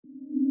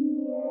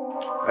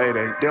Hey,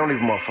 they don't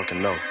even motherfucking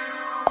know.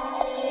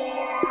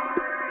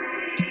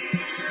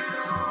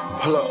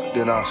 Pull up,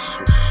 then I'll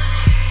switch.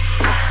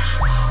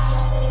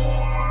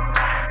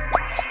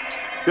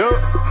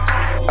 Yup,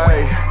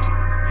 hey.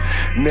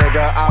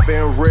 Nigga, I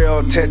been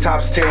real 10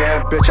 times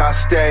 10, bitch, I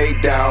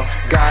stayed down.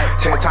 Got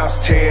 10 times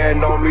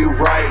 10 on me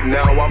right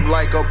now. I'm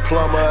like a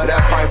plumber,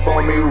 that pipe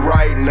on me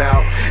right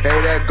now.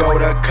 Hey, that go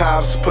the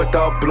cops, put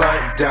the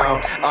blunt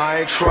down. I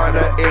ain't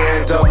tryna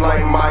end up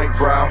like Mike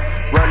Brown.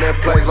 Running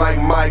plays like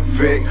Mike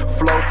Vick,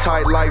 flow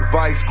tight like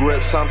vice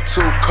grips. I'm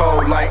too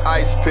cold like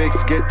ice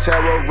picks, get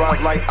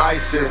terrorized like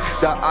ISIS.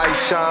 The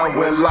ice shine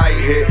when light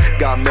hit,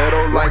 got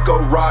metal like a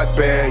rock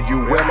band. You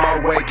in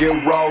my way, get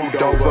rolled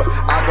over.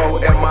 I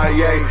go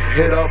MIA,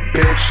 hit a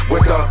bitch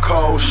with a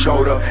cold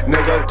shoulder.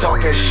 Nigga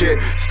talking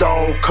shit,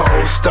 stone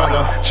cold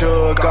stunner.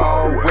 Chug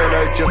all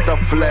winter, just a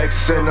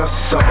flex in the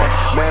summer.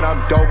 Man, I'm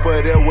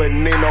doper than what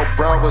Nino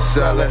Brown was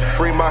selling.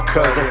 Free my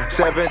cousin,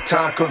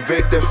 7-time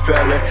convicted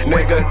felon.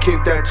 Nigga keep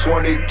that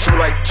 22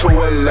 like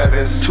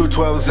 211s,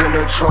 212s in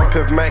the trunk.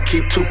 If man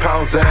keep 2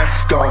 pounds of that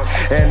skunk,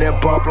 and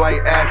it bump like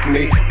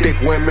acne. Thick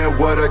women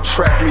would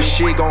attract me.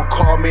 She gon'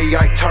 call me,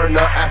 I turn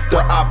her after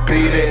I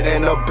beat it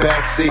in the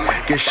backseat.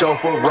 Get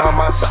chauffeur around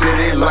my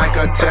city like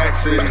a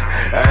taxi.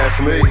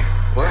 Ask me.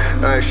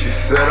 Hey, she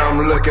said I'm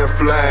looking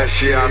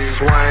flashy. I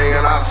swing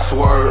and I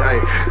swerve.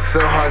 Hey,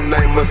 said her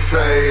name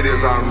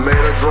Mercedes. I made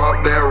her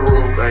drop that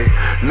roof. Hey,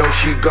 know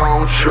she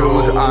gon'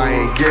 choose. I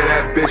ain't get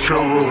that bitch a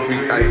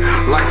roofie. Hey,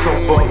 like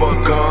some bubble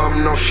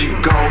gum. Know she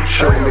gon'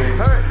 chew me.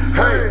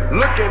 Hey,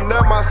 looking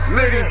at my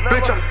city,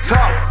 bitch. I'm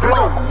top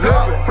flow,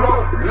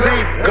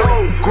 deep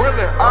gold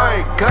grillin'.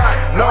 I ain't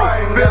got no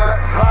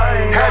feelings.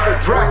 Had to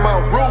drag my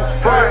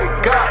roof. I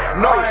ain't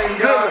got no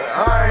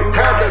ceilings.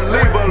 Had to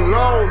leave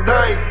alone.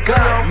 I ain't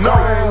got no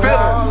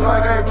feelings.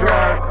 Like I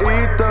drive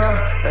ether.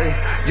 Hey,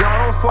 y'all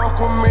don't fuck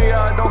with me,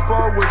 I don't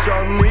fuck with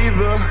y'all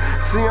neither.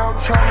 See, I'm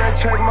tryna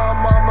check my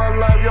mama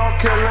life, y'all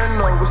killing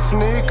over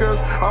sneakers.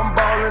 I'm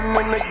ballin'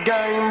 in the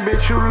game,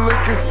 bitch, you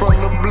looking from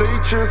the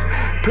bleachers.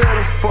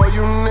 Pitiful,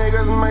 you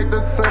niggas make the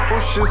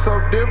simple shit so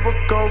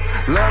difficult.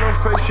 Let her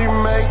face she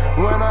make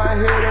when I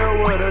hit it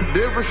with a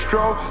different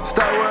stroke.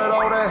 Start with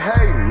all that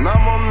hatin',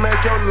 I'ma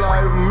make your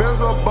life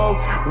miserable.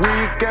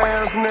 Weak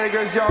ass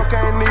niggas, y'all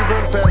can't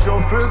even pass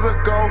your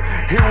physical.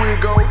 Here we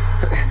go.